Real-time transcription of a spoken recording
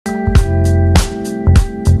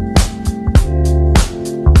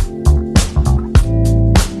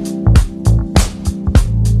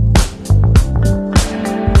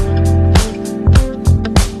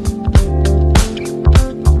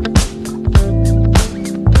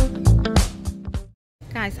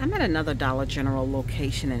Guys, I'm at another Dollar General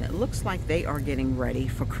location and it looks like they are getting ready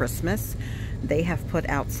for Christmas. They have put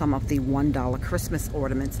out some of the $1 Christmas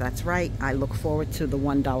ornaments. That's right, I look forward to the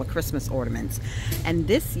 $1 Christmas ornaments. And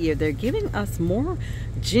this year they're giving us more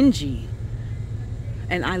gingy.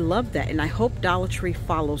 And I love that, and I hope Dollar Tree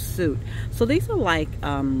follows suit. So these are like,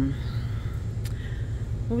 what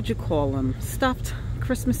would you call them? Stuffed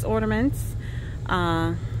Christmas ornaments.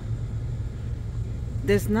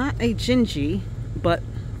 There's not a gingy, but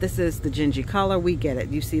this is the gingy color. We get it.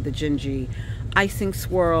 You see the gingy icing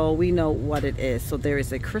swirl. We know what it is. So there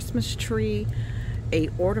is a Christmas tree, a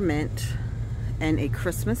ornament, and a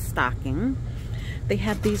Christmas stocking. They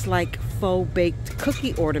have these like faux baked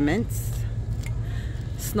cookie ornaments.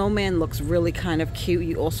 Snowman looks really kind of cute.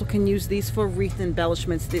 You also can use these for wreath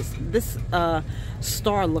embellishments. This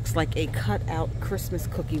star looks like a cut out Christmas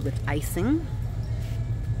cookie with icing.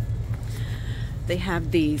 They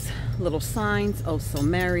have these little signs, oh so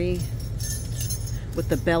merry, with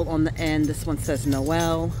the bell on the end. This one says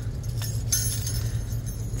Noel.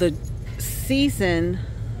 The season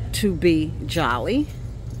to be jolly.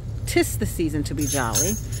 'Tis the season to be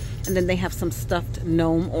jolly. And then they have some stuffed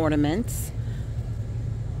gnome ornaments.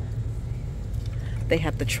 They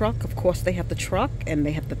have the truck, of course they have the truck, and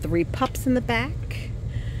they have the 3 pups in the back.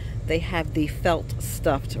 They have the felt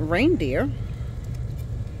stuffed reindeer.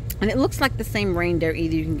 And it looks like the same reindeer.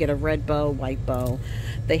 Either you can get a red bow, white bow.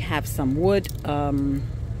 They have some wood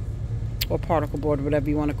or particle board,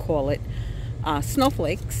 whatever you want to call it.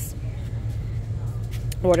 Snowflakes,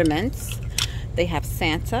 ornaments. They have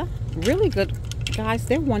Santa. Really good, guys.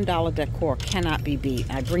 Their $1 decor cannot be beat.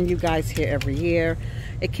 I bring you guys here every year.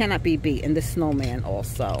 It cannot be beat. And the snowman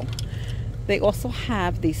also. They also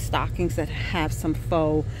have these stockings that have some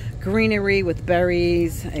faux greenery with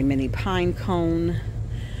berries, a mini pine cone.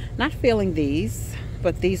 Not feeling these,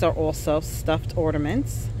 but these are also stuffed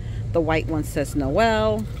ornaments. The white one says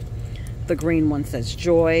Noel. The green one says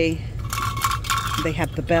Joy. They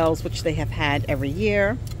have the bells, which they have had every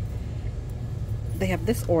year. They have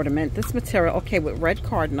this ornament, this material, okay, with red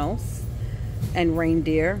cardinals and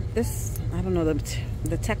reindeer. This, I don't know,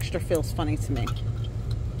 the texture feels funny to me.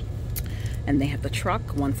 And they have the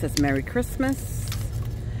truck. One says Merry Christmas.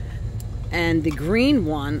 And the green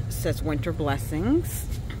one says Winter Blessings.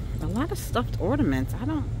 A lot of stuffed ornaments. I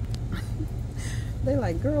don't... They're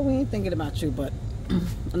like, girl, we ain't thinking about you, but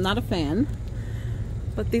I'm not a fan.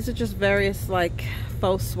 But these are just various like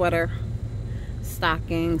faux sweater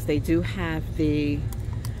stockings. They do have the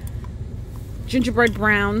gingerbread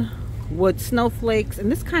brown wood snowflakes,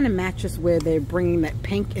 and this kind of matches where they're bringing that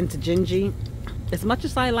pink into gingy. As much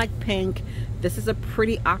as I like pink, this is a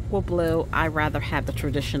pretty aqua blue. I rather have the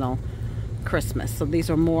traditional Christmas. So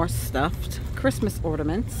these are more stuffed Christmas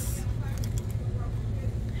ornaments.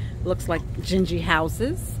 Looks like gingy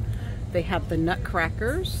houses. They have the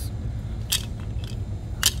nutcrackers.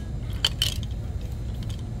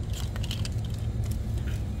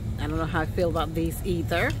 I don't know how I feel about these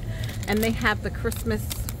either. And they have the Christmas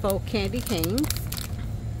faux candy canes.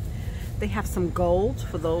 They have some gold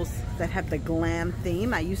for those that have the glam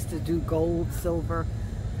theme. I used to do gold, silver.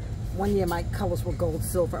 One year my colors were gold,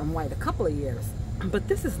 silver, and white. A couple of years. But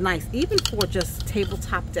this is nice, even for just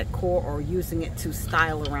tabletop decor or using it to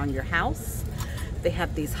style around your house. They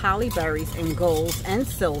have these holly berries in gold and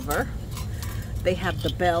silver. They have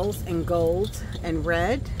the bells in gold and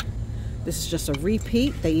red. This is just a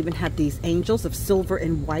repeat. They even have these angels of silver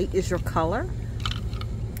and white is your color.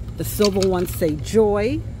 The silver ones say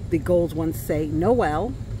Joy. The gold ones say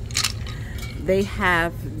Noel. They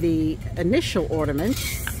have the initial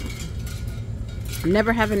ornaments.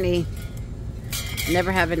 Never have an E.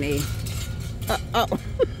 Never have an E. Oh,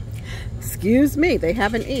 excuse me. They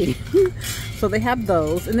have an E. So they have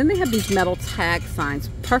those. And then they have these metal tag signs.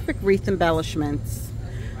 Perfect wreath embellishments.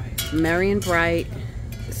 Merry and bright.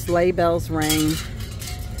 Sleigh bells ring.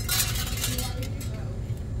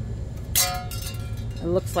 It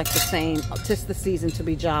looks like the same. 'Tis the season to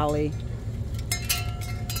be jolly.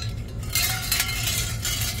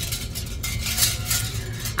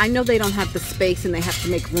 I know they don't have the space and they have to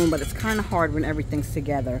make room, but it's kind of hard when everything's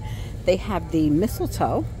together. They have the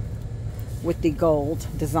mistletoe with the gold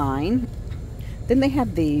design. Then they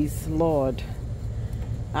have these, Lord,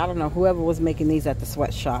 I don't know, whoever was making these at the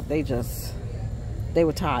sweatshop, they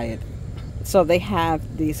were tired. So they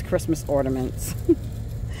have these Christmas ornaments.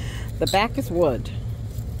 The back is wood.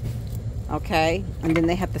 Okay, and then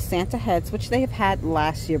they have the Santa heads, which they have had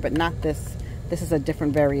last year, but not this. This is a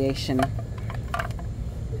different variation.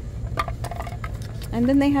 And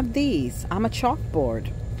then they have these. I'm a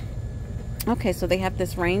chalkboard. Okay, so they have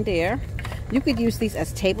this reindeer. You could use these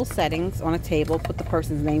as table settings on a table, put the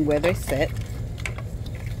person's name where they sit.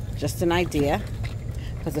 Just an idea,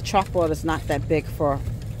 because the chalkboard is not that big for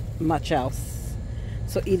much else.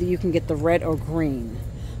 So either you can get the red or green.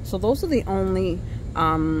 So those are the only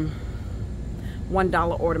 $1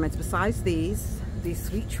 ornaments besides these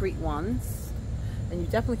sweet treat ones. And you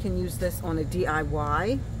definitely can use this on a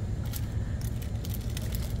DIY.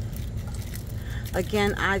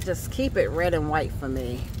 Again, I just keep it red and white for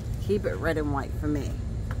me. Keep it red and white for me.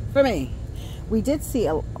 For me. We did see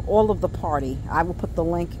all of the party. I will put the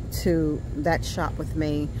link to that shop with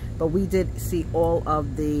me. But we did see all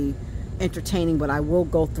of the entertaining. But I will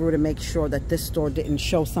go through to make sure that this store didn't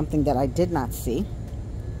show something that I did not see.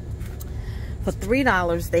 For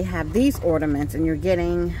 $3, they have these ornaments. And you're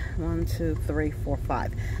getting 1, 2, 3, 4,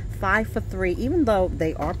 5. 5 for $3. Even though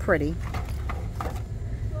they are pretty.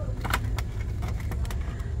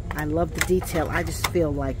 I love the detail. I just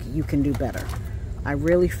feel like you can do better. I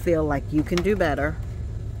really feel like you can do better.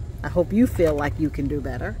 I hope you feel like you can do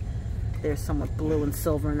better. There's some with blue and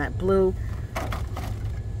silver, and that blue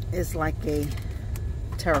is like a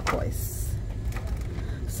turquoise.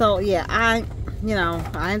 So yeah, I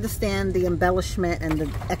understand the embellishment and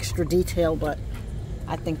the extra detail, but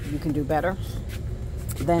I think you can do better.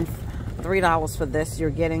 Then $3 for this,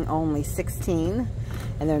 you're getting only 16,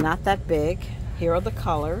 and they're not that big. Here are the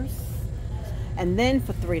colors. And then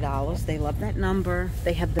for $3, they love that number,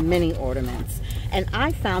 they have the mini ornaments. And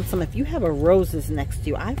I found some, if you have a Roses next to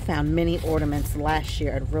you, I found mini ornaments last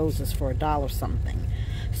year at Roses for $1 something.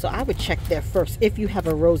 So I would check there first if you have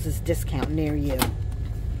a Roses discount near you.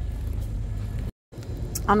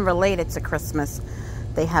 Unrelated to Christmas,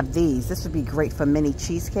 they have these. This would be great for mini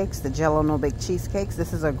cheesecakes, the Jell-O no-bake cheesecakes.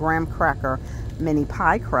 This is a graham cracker mini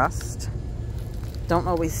pie crust. Don't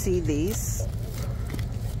always see these.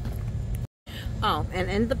 Oh, and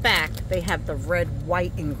in the back, they have the red,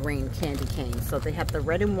 white, and green candy canes. So they have the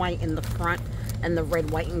red and white in the front and the red,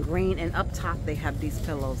 white, and green. And up top, they have these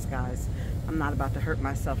pillows, guys. I'm not about to hurt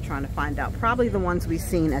myself trying to find out. Probably the ones we've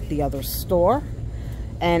seen at the other store.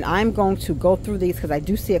 And I'm going to go through these because I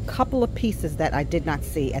do see a couple of pieces that I did not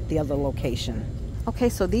see at the other location. Okay,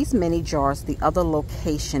 so these mini jars, the other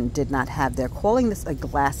location did not have. They're calling this a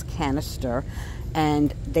glass canister.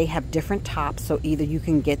 And they have different tops. So either you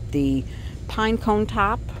can get the pine cone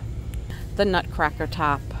top, the nutcracker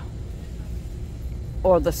top,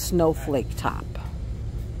 or the snowflake top.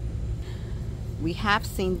 We have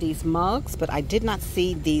seen these mugs, but I did not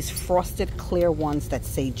see these frosted clear ones that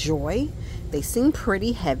say joy. They seem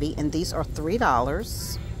pretty heavy, and these are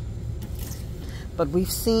 $3. But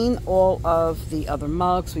we've seen all of the other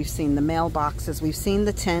mugs. We've seen the mailboxes. We've seen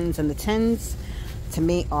the tins, and the tins to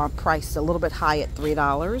me are priced a little bit high at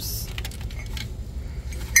 $3.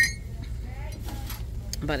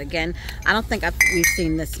 But again, I don't think we've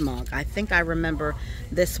seen this mug. I think I remember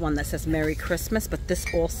this one that says Merry Christmas, but this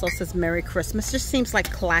also says Merry Christmas. Just seems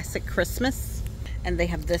like classic Christmas. And they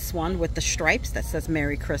have this one with the stripes that says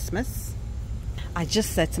Merry Christmas. I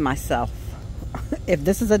just said to myself, if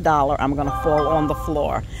this is $1, I'm going to fall on the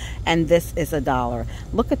floor. And this is $1.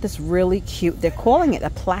 Look at this really cute, they're calling it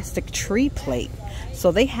a plastic tree plate.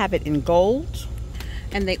 So they have it in gold.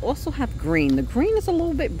 And they also have green. The green is a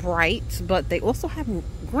little bit bright, but they also have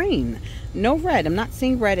green. No red. I'm not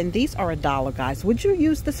seeing red. And these are $1, guys. Would you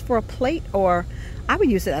use this for a plate? Or I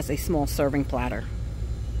would use it as a small serving platter.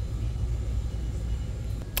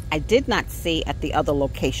 I did not see at the other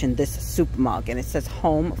location this soup mug. And it says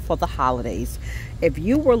home for the holidays. If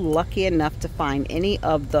you were lucky enough to find any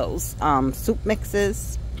of those soup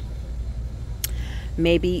mixes,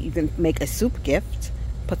 maybe you can make a soup gift.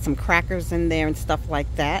 Put some crackers in there and stuff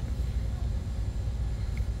like that.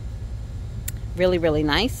 Really, really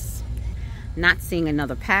nice. Not seeing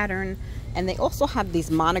another pattern. And they also have these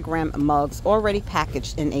monogram mugs already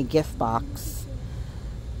packaged in a gift box.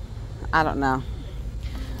 I don't know.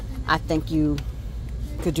 I think you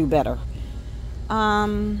could do better.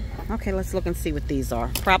 Okay, let's look and see what these are.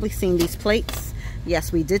 Probably seen these plates.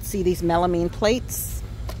 Yes, we did see these melamine plates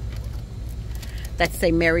that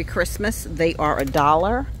say Merry Christmas. They are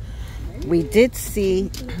 $1. We did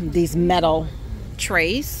see these metal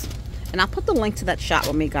trays, and I'll put the link to that shop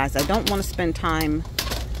with me, guys. I don't want to spend time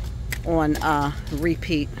on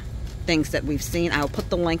repeat things that we've seen. I'll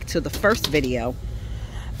put the link to the first video,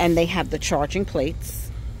 and they have the charging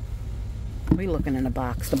plates. We're looking in a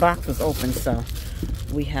box. The box was open, so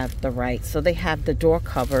we have the right. So they have the door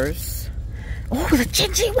covers. Oh, the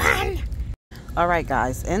gingy one! All right,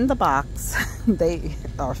 guys, in the box, they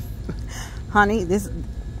are, honey,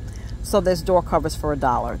 so there's door covers for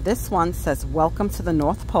 $1. This one says, welcome to the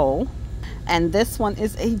North Pole. And this one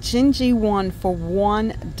is a gingy one for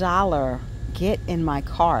 $1. Get in my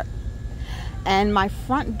cart. And my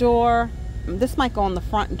front door, this might go on the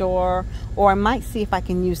front door, or I might see if I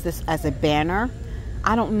can use this as a banner.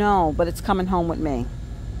 I don't know, but it's coming home with me.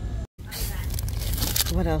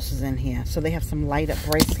 What else is in here? So they have some light up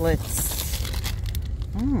bracelets.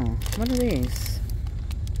 Oh, what are these?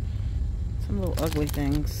 Some little ugly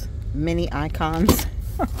things. Mini icons.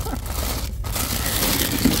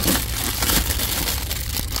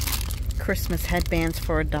 Christmas headbands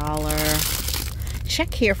for $1.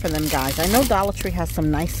 Check here for them, guys. I know Dollar Tree has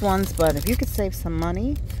some nice ones, but if you could save some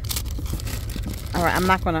money. All right, I'm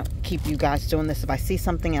not going to keep you guys doing this. If I see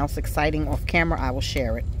something else exciting off camera, I will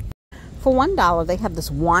share it. For $1, they have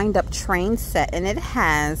this wind-up train set, and it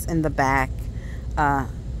has in the back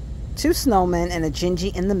 2 snowmen and a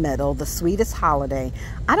gingy in the middle, the sweetest holiday.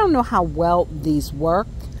 I don't know how well these work,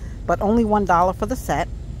 but only $1 for the set.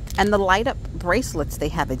 And the light-up bracelets, they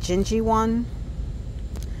have a gingy one,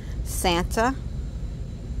 Santa,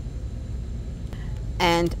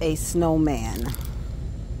 and a snowman.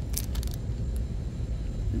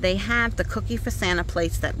 They have the cookie for Santa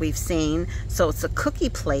plates that we've seen. So it's a cookie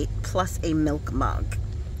plate plus a milk mug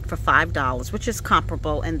for $5, which is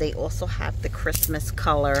comparable. And they also have the Christmas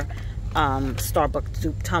color Starbucks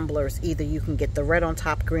soup tumblers. Either you can get the red on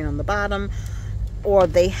top, green on the bottom, or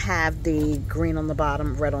they have the green on the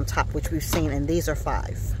bottom, red on top, which we've seen, and these are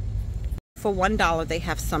 $5. For $1, they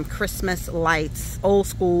have some Christmas lights, old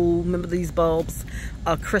school, remember these bulbs?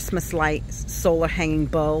 Christmas lights, solar hanging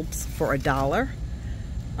bulbs for $1.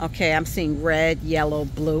 Okay, I'm seeing red, yellow,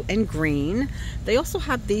 blue, and green. They also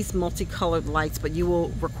have these multicolored lights, but you will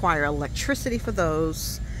require electricity for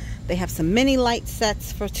those. They have some mini light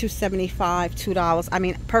sets for $2.75, $2. I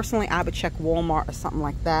mean, personally, I would check Walmart or something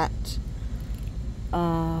like that.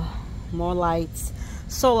 More lights.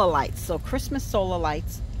 Solar lights. So Christmas solar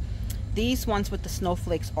lights. These ones with the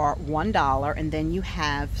snowflakes are $1, and then you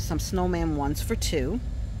have some snowman ones for $2.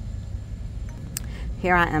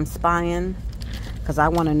 Here I am spying because I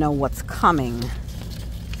want to know what's coming,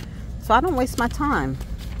 so I don't waste my time.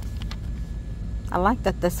 I like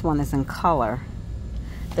that this one is in color.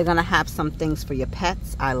 They're gonna have some things for your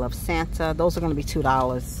pets. I love Santa. Those are gonna be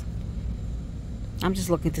 $2. I'm just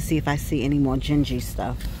looking to see if I see any more gingy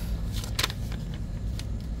stuff.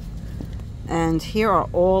 And here are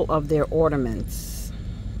all of their ornaments.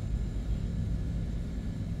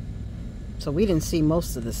 So we didn't see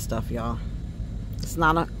most of this stuff, y'all. It's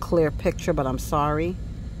not a clear picture, but I'm sorry.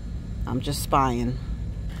 I'm just spying.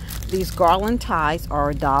 These garland ties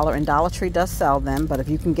are $1, and Dollar Tree does sell them, but if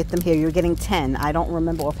you can get them here, you're getting 10. I don't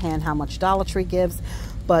remember offhand how much Dollar Tree gives,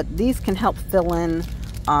 but these can help fill in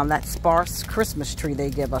that sparse Christmas tree they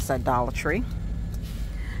give us at Dollar Tree.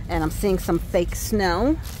 And I'm seeing some fake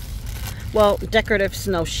snow. Well, decorative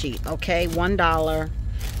snow sheet, okay, $1.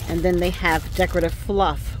 And then they have decorative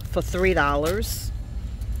fluff for $3.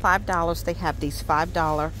 $5, they have these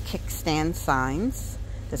 $5 kickstand signs.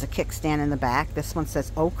 There's a kickstand in the back. This one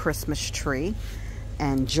says, "Oh Christmas Tree,"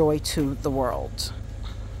 and "Joy to the World."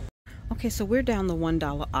 Okay, so we're down the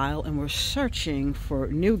 $1 aisle, and we're searching for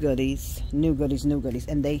new goodies, new goodies, new goodies,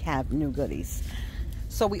 and they have new goodies.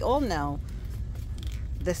 So we all know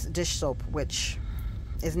this dish soap, which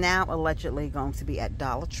is now allegedly going to be at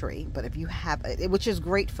Dollar Tree, but if you have it, which is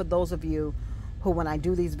great for those of you who, when I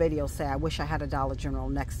do these videos, say, I wish I had a Dollar General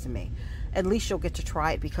next to me. At least you'll get to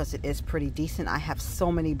try it because it is pretty decent. I have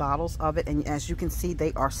so many bottles of it, and as you can see,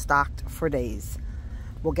 they are stocked for days.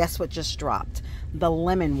 Well, guess what just dropped? The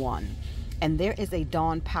lemon one. And there is a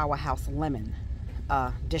Dawn Powerhouse lemon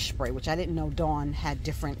dish spray, which I didn't know Dawn had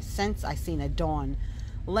different scents. I seen a Dawn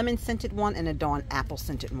lemon scented one and a Dawn apple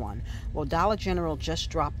scented one. Well, Dollar General just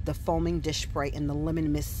dropped the foaming dish spray in the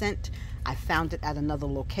lemon mist scent. I found it at another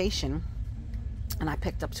location, and I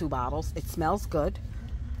picked up 2 bottles. It smells good,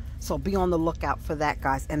 so be on the lookout for that,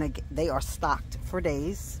 guys. And again, they are stocked for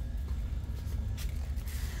days.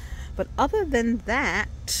 But other than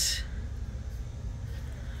that,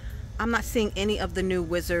 I'm not seeing any of the new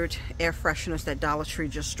Wizard air fresheners that Dollar Tree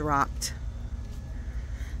just dropped.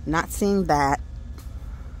 Not seeing that.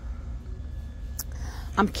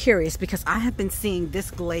 I'm curious because I have been seeing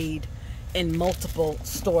this Glade in multiple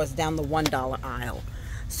stores down the $1 aisle.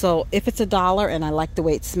 So if it's $1 and I like the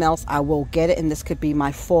way it smells, I will get it. And this could be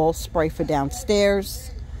my fall spray for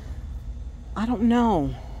downstairs. I don't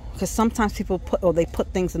know, because sometimes people put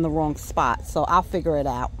things in the wrong spot. So I'll figure it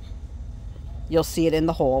out. You'll see it in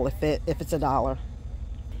the haul if it's $1.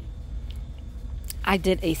 I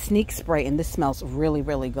did a sneak spray, and this smells really,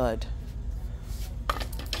 really good.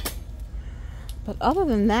 But other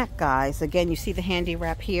than that, guys, again, you see the handy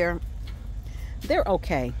wrap here. They're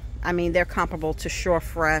okay. I mean, they're comparable to Shore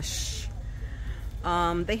Fresh.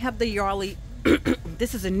 They have the Yardley.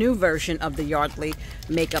 This is a new version of the Yardley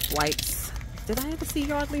makeup wipes. Did I ever see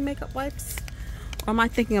Yardley makeup wipes? Or am I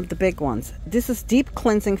thinking of the big ones? This is deep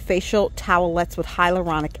cleansing facial towelettes with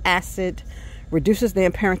hyaluronic acid. Reduces the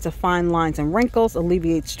appearance of fine lines and wrinkles.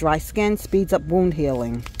 Alleviates dry skin. Speeds up wound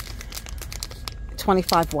healing.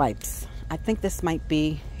 25 wipes. I think this might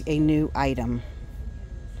be a new item.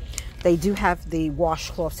 They do have the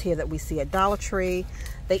washcloths here that we see at Dollar Tree.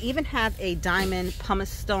 They even have a diamond pumice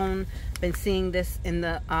stone. Been seeing this in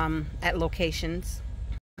the at locations.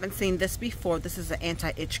 Haven't seen this before. This is an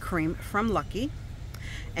anti-itch cream from Lucky.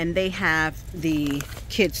 And they have the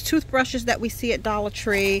kids toothbrushes that we see at Dollar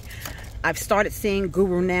Tree. I've started seeing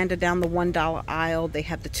Guru Nanda down the $1 aisle. They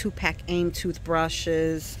have the 2-pack AIM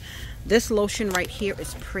toothbrushes. This lotion right here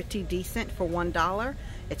is pretty decent for $1.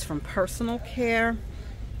 It's from Personal Care.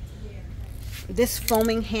 This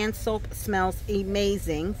foaming hand soap smells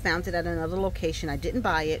amazing. Found it at another location. I didn't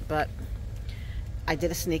buy it, but I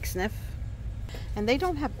did a sneak sniff. And they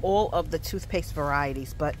don't have all of the toothpaste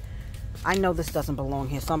varieties, but I know this doesn't belong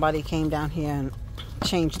here. Somebody came down here and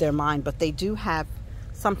changed their mind, but they do have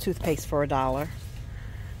some toothpaste for $1.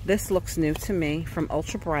 This looks new to me from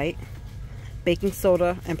Ultra Bright. Baking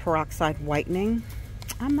soda and peroxide whitening.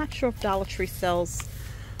 I'm not sure if Dollar Tree sells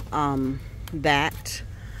that.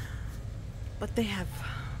 But they have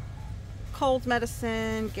cold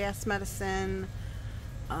medicine, gas medicine,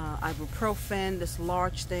 ibuprofen, this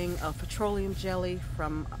large thing of petroleum jelly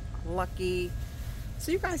from Lucky.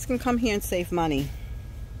 So you guys can come here and save money.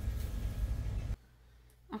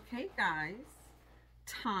 Okay, guys.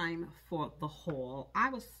 Time for the haul. I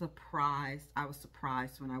was surprised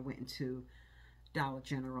when I went into Dollar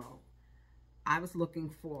General. I was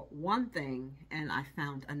looking for one thing and I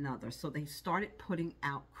found another. So they started putting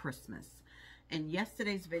out Christmas. In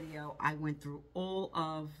yesterday's video, I went through all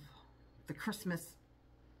of the Christmas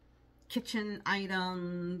kitchen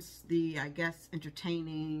items, I guess,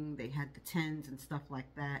 entertaining. They had the tins and stuff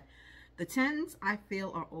like that. The tins, I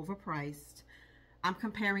feel, are overpriced. I'm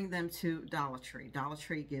comparing them to Dollar Tree. Dollar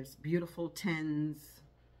Tree gives beautiful tins.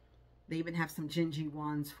 They even have some gingy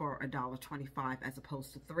ones for $1.25 as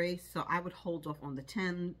opposed to $3. So I would hold off on the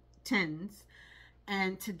tins.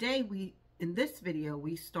 And today in this video,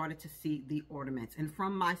 we started to see the ornaments. And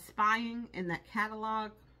from my spying in that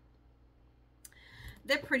catalog,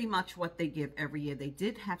 they're pretty much what they give every year. They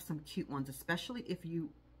did have some cute ones, especially if you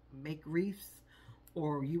make wreaths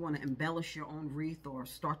or you want to embellish your own wreath or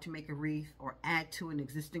start to make a wreath or add to an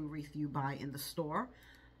existing wreath you buy in the store.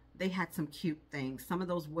 They had some cute things. Some of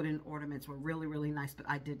those wooden ornaments were really, really nice, but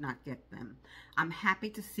I did not get them. I'm happy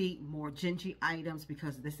to see more gingy items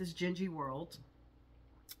because this is Gingy World.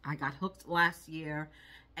 I got hooked last year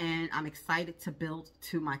and I'm excited to build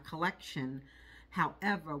to my collection.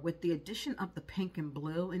 However, with the addition of the pink and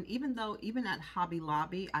blue, and even at Hobby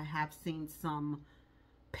Lobby, I have seen some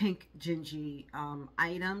pink gingy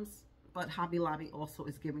items, but Hobby Lobby also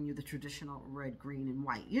is giving you the traditional red, green, and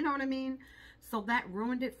white. You know what I mean? So that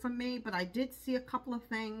ruined it for me, but I did see a couple of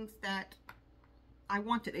things that I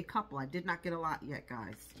wanted. A couple. I did not get a lot yet,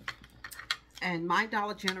 guys. And my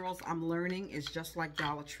Dollar Generals, I'm learning, is just like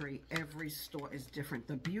Dollar Tree. Every store is different.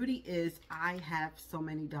 The beauty is I have so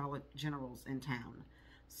many Dollar Generals in town.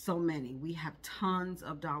 So many. We have tons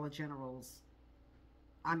of Dollar Generals.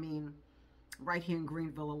 I mean, right here in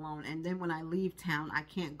Greenville alone. And then when I leave town, I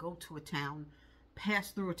can't go to a town,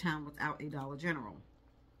 pass through a town without a Dollar General.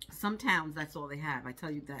 Some towns, that's all they have. I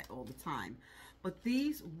tell you that all the time. But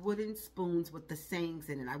these wooden spoons with the sayings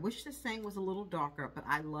in it. I wish the saying was a little darker, but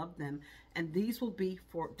I love them. And these will be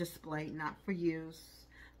for display, not for use.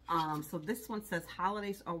 So this one says,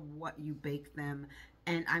 holidays are what you bake them.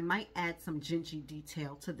 And I might add some gingy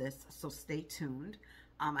detail to this, so stay tuned.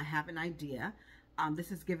 I have an idea.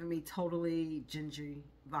 This is giving me totally gingy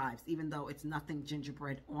vibes, even though it's nothing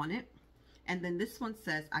gingerbread on it. And then this one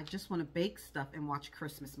says, I just want to bake stuff and watch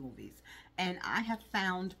Christmas movies. And I have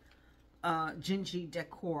found gingy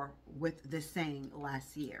decor with this saying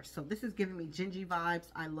last year. So this is giving me gingy vibes.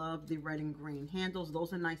 I love the red and green handles.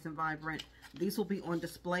 Those are nice and vibrant. These will be on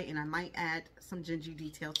display and I might add some gingy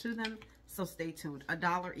detail to them. So stay tuned.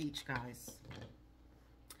 $1 each, guys.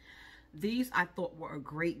 These I thought were a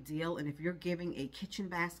great deal. And if you're giving a kitchen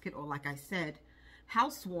basket or, like I said,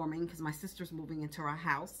 housewarming, because my sister's moving into our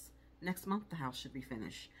house. Next month the house should be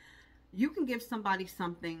finished. You can give somebody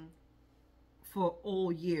something for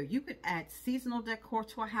all year. You could add seasonal decor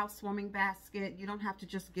to a housewarming basket. You don't have to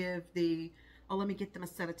just give oh, let me get them a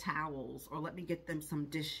set of towels or let me get them some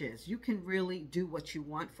dishes. You can really do what you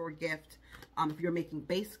want for a gift. If you're making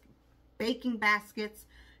baking baskets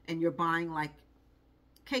and you're buying like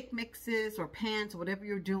cake mixes or pans or whatever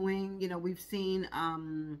you're doing. You know, we've seen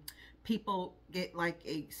people get like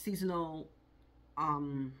a seasonal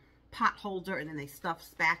pot holder and then they stuff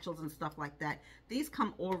spatulas and stuff like that. These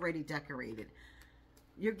come already decorated.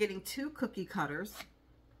 You're getting 2 cookie cutters.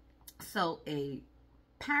 So a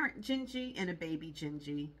parent gingy and a baby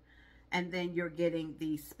gingy. And then you're getting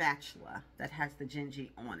the spatula that has the gingy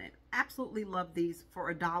on it. Absolutely love these.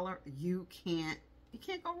 For $1, you can't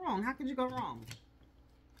go wrong. How could you go wrong?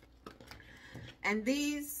 And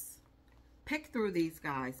these, pick through these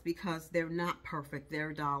guys because they're not perfect.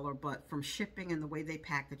 They're $1, but from shipping and the way they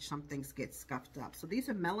package, some things get scuffed up. So these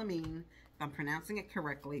are melamine, if I'm pronouncing it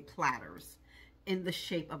correctly, platters in the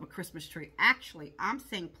shape of a Christmas tree. Actually, I'm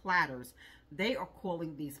saying platters. They are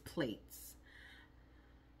calling these plates.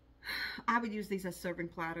 I would use these as serving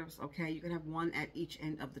platters, okay? You can have one at each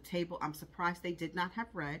end of the table. I'm surprised they did not have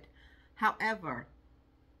red. However,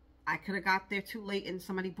 I could have got there too late and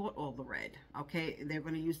somebody bought all the red, okay? They're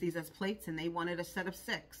going to use these as plates and they wanted a set of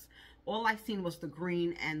 6. All I seen was the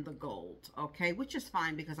green and the gold, okay? Which is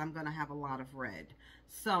fine because I'm going to have a lot of red.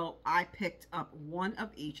 So I picked up 1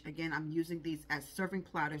 of each. Again, I'm using these as serving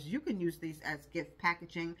platters. You can use these as gift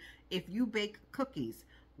packaging. If you bake cookies,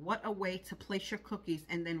 what a way to place your cookies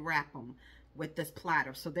and then wrap them with this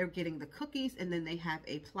platter. So they're getting the cookies and then they have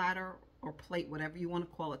a platter or plate, whatever you want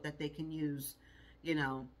to call it, that they can use, you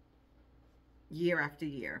know, year after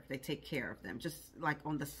year if they take care of them. Just like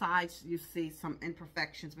on the sides you see some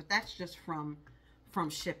imperfections, but that's just from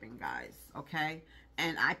shipping, guys, okay?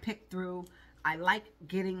 And I picked through. I like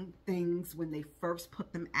getting things when they first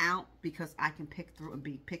put them out because I can pick through and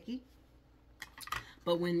be picky.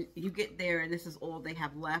 But when you get there and this is all they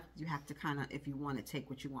have left, you have to kind of, if you want to, take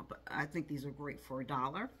what you want. But I think these are great for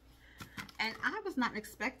 $1. And I was not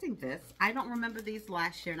expecting this. I don't remember these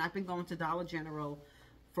last year, and I've been going to Dollar General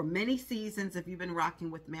for many seasons. If you've been rocking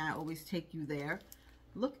with me, I always take you there.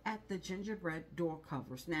 Look at the gingerbread door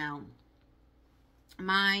covers. Now,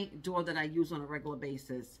 my door that I use on a regular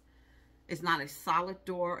basis is not a solid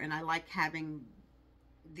door, and I like having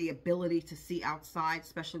the ability to see outside,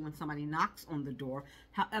 especially when somebody knocks on the door.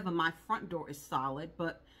 However, my front door is solid,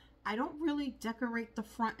 but I don't really decorate the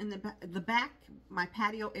front and the back. My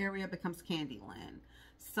patio area becomes Candyland.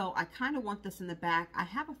 So I kind of want this in the back. I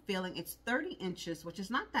have a feeling it's 30 inches, which is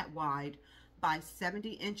not that wide, by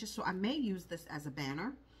 70 inches. So I may use this as a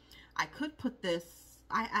banner. I could put this,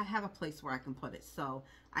 I have a place where I can put it. So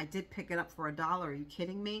I did pick it up for $1. Are you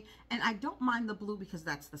kidding me? And I don't mind the blue because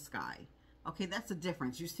that's the sky. Okay, that's the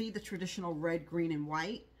difference. You see the traditional red, green, and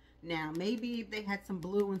white. Now, maybe if they had some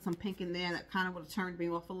blue and some pink in there, that kind of would have turned me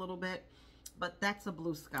off a little bit. But that's a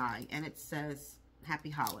blue sky, and it says Happy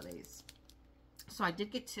Holidays. So I did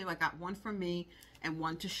get 2. I got 1 for me and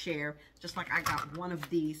 1 to share. Just like I got 1 of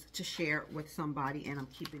these to share with somebody, and I'm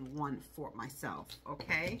keeping 1 for myself,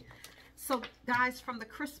 okay? So, guys, from the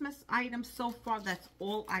Christmas items so far, that's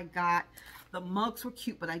all I got. The mugs were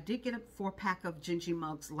cute, but I did get a 4-pack of Gingy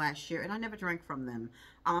mugs last year, and I never drank from them.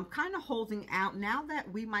 I'm kind of holding out. Now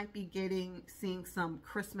that we might be seeing some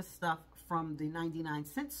Christmas stuff from the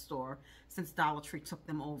 99-cent store, since Dollar Tree took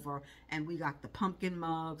them over, and we got the pumpkin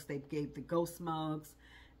mugs, they gave the ghost mugs,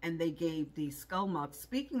 and they gave the skull mugs.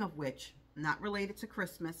 Speaking of which, not related to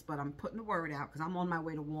Christmas, but I'm putting the word out because I'm on my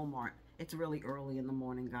way to Walmart. It's really early in the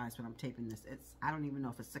morning, guys, when I'm taping this. I don't even know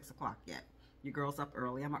if it's 6 o'clock yet. Your girl's up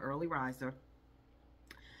early. I'm an early riser.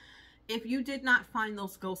 If you did not find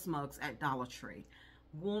those ghost mugs at Dollar Tree,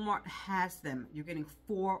 Walmart has them. You're getting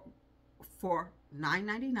 4 for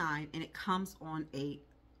 $9.99, and it comes on a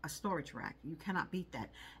storage rack. You cannot beat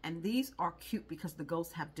that. And these are cute because the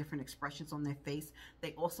ghosts have different expressions on their face.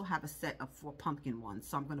 They also have a set of 4 pumpkin ones.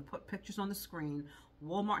 So I'm going to put pictures on the screen.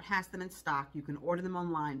 Walmart has them in stock. You can order them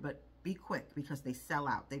online, but be quick because they sell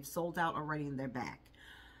out. They've sold out already and they're back.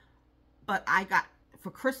 But I got, for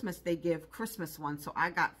Christmas, they give Christmas ones. So I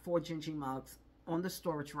got 4 Gingy mugs on the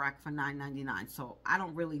storage rack for $9.99. So I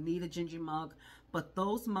don't really need a Gingy mug. But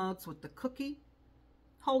those mugs with the cookie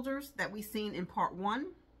holders that we seen in part 1,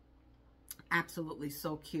 absolutely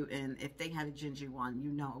so cute. And if they had a Gingy one,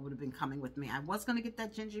 you know it would have been coming with me. I was going to get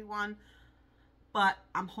that Gingy one, but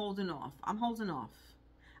I'm holding off. I'm holding off.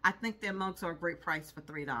 I think their mugs are a great price for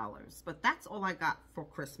 $3. But that's all I got for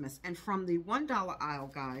Christmas. And from the $1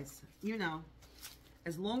 aisle, guys, you know,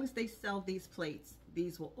 as long as they sell these plates,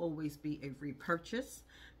 these will always be a repurchase.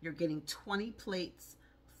 You're getting 20 plates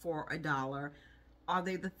for $1. Are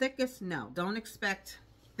they the thickest? No. Don't expect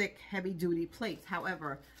thick, heavy-duty plates.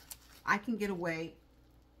 However, I can get away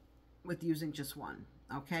with using just 1.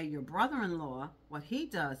 Okay, your brother-in-law, what he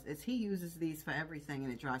does is he uses these for everything,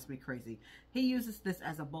 and it drives me crazy. He uses this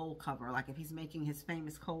as a bowl cover, like if he's making his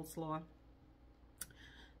famous coleslaw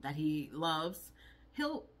that he loves,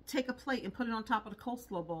 he'll take a plate and put it on top of the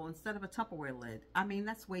coleslaw bowl instead of a Tupperware lid. I mean,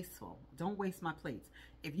 that's wasteful. Don't waste my plates.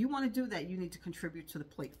 If you want to do that, you need to contribute to the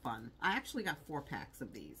plate fund. I actually got 4 packs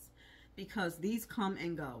of these because these come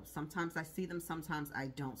and go. Sometimes I see them, sometimes I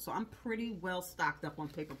don't. So I'm pretty well stocked up on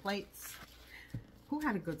paper plates. Who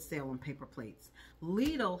had a good sale on paper plates?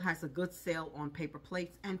 Lidl has a good sale on paper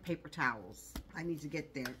plates and paper towels. I need to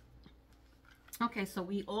get there. Okay, so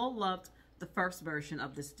we all loved the first version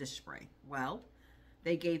of this dish spray. Well,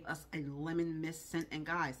 they gave us a lemon mist scent, and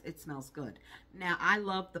guys, it smells good. Now, I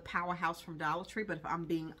love the Powerhouse from Dollar Tree, but if I'm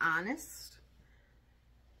being honest,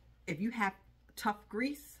 if you have tough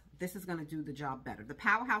grease, this is going to do the job better. The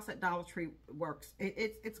Powerhouse at Dollar Tree works.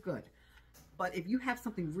 It's good. But if you have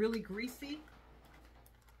something really greasy,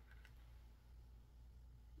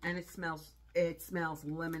 and it smells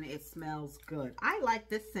lemon, it smells good. I like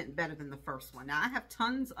this scent better than the first one. Now, I have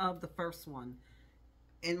tons of the first one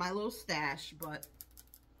in my little stash, but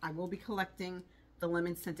I will be collecting the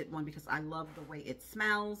lemon scented one because I love the way it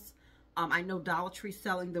smells. I know Dollar Tree's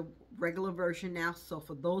selling the regular version now, so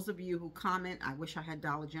for those of you who comment, I wish I had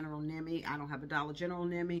Dollar General near me. I don't have a Dollar General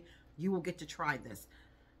near me. You will get to try this.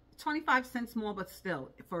 25 cents more, but still,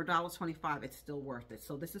 for $1.25, it's still worth it.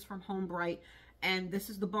 So this is from Home Bright. And this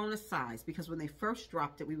is the bonus size because when they first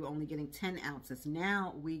dropped it, we were only getting 10 ounces.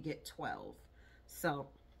 Now we get 12. So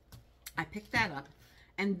I picked that up.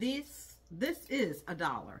 And this is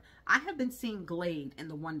 $1. I have been seeing Glade in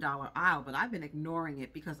the $1 aisle, but I've been ignoring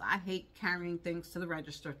it because I hate carrying things to the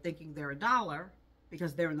register thinking they're $1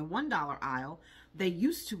 because they're in the $1 aisle. They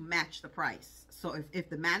used to match the price. So if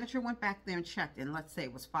the manager went back there and checked, and let's say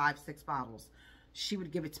it was 5, 6 bottles, she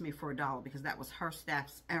would give it to me for $1 because that was her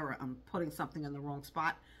staff's error. I'm putting something in the wrong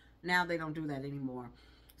spot. Now they don't do that anymore.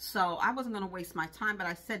 So I wasn't going to waste my time, but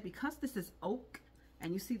I said because this is oak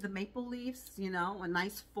and you see the maple leaves, you know, a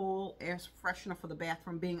nice full air freshener for the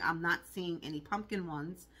bathroom being, I'm not seeing any pumpkin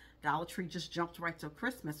ones. Dollar Tree just jumped right to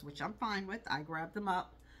Christmas, which I'm fine with. I grabbed them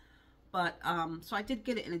up. But, so I did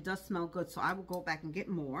get it and it does smell good. So I will go back and get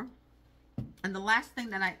more. And the last thing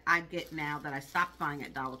that I get now that I stopped buying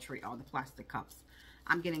at Dollar Tree are the plastic cups.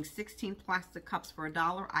 I'm getting 16 plastic cups for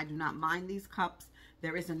 $1. I do not mind these cups.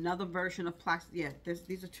 There is another version of plastic. Yeah,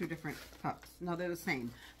 these are 2 different cups. No, they're the same.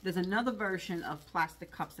 There's another version of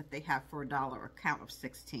plastic cups that they have for $1, a count of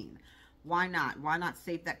 16. Why not? Why not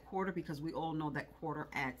save that quarter? Because we all know that quarter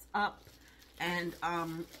adds up. And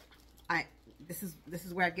this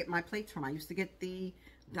is where I get my plates from. I used to get the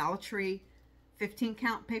Dollar Tree 15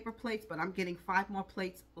 count paper plates, but I'm getting 5 more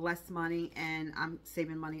plates, less money, and I'm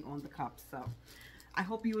saving money on the cups. So I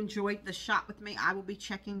hope you enjoyed the shop with me. I will be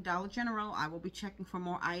checking Dollar General. I will be checking for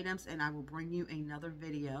more items, and I will bring you another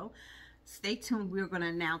video. Stay tuned. We're going to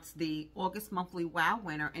announce the August monthly WOW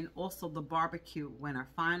winner and also the barbecue winner.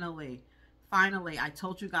 Finally, I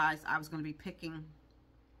told you guys I was going to be picking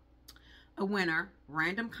a winner,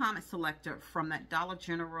 random comment selector from that Dollar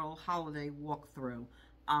General holiday walkthrough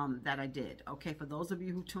that I did. Okay, for those of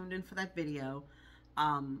you who tuned in for that video,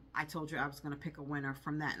 I told you I was going to pick a winner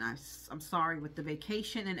from that, and I'm sorry, with the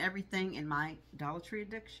vacation and everything and my Dollar Tree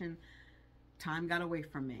addiction, time got away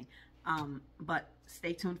from me. But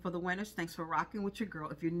stay tuned for the winners. Thanks for rocking with your girl.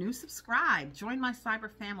 If you're new, subscribe. Join my cyber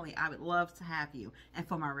family. I would love to have you. And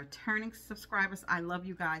for my returning subscribers, I love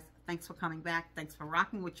you guys. Thanks for coming back. Thanks for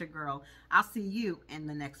rocking with your girl. I'll see you in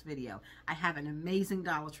the next video. I have an amazing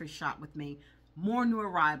Dollar Tree shop with me. More new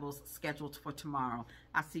arrivals scheduled for tomorrow.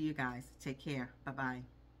 I'll see you guys. Take care. Bye-bye.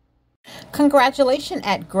 Congratulations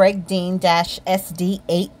at Greg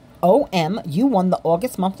Dean-SD8OM. You won the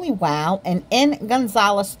August monthly WOW. And N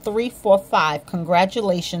Gonzalez 345.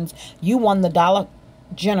 Congratulations. You won the Dollar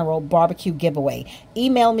General barbecue giveaway.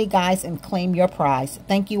 Email me, guys, and claim your prize.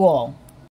 Thank you all.